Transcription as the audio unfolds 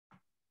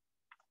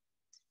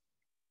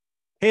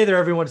Hey there,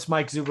 everyone. It's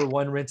Mike Zuber,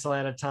 one rental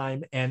at a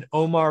time. And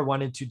Omar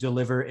wanted to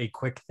deliver a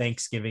quick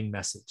Thanksgiving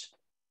message.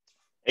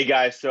 Hey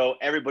guys, so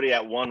everybody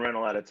at one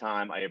rental at a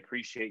time, I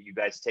appreciate you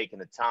guys taking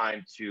the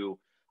time to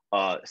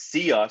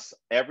see us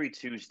every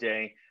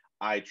Tuesday.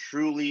 I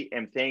truly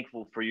am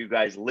thankful for you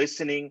guys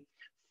listening,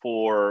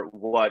 for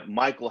what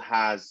Michael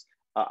has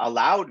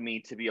allowed me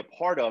to be a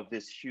part of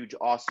this huge,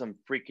 awesome,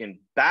 freaking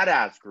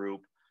badass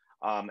group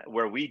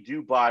where we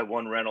do buy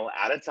one rental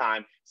at a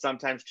time,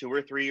 sometimes two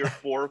or three or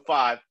four or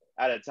five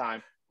at a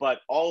time,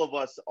 but all of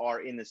us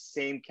are in the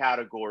same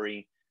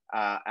category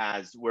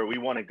as where we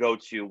want to go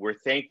to. We're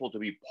thankful to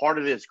be part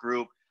of this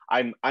group.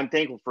 I'm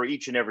thankful for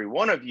each and every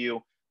one of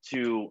you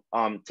to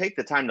take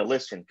the time to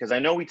listen, because I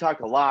know we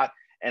talk a lot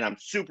and I'm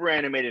super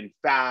animated and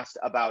fast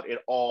about it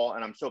all.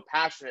 And I'm so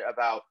passionate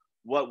about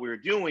what we're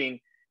doing.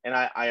 And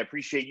I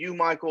appreciate you,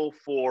 Michael,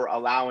 for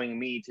allowing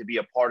me to be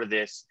a part of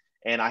this.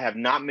 And I have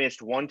not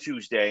missed one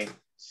Tuesday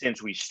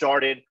since we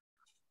started.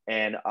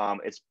 And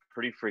it's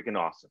pretty freaking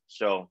awesome.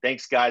 So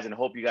thanks, guys. And I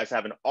hope you guys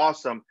have an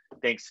awesome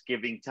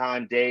Thanksgiving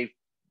time, day,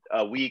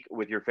 week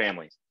with your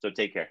families. So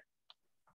take care.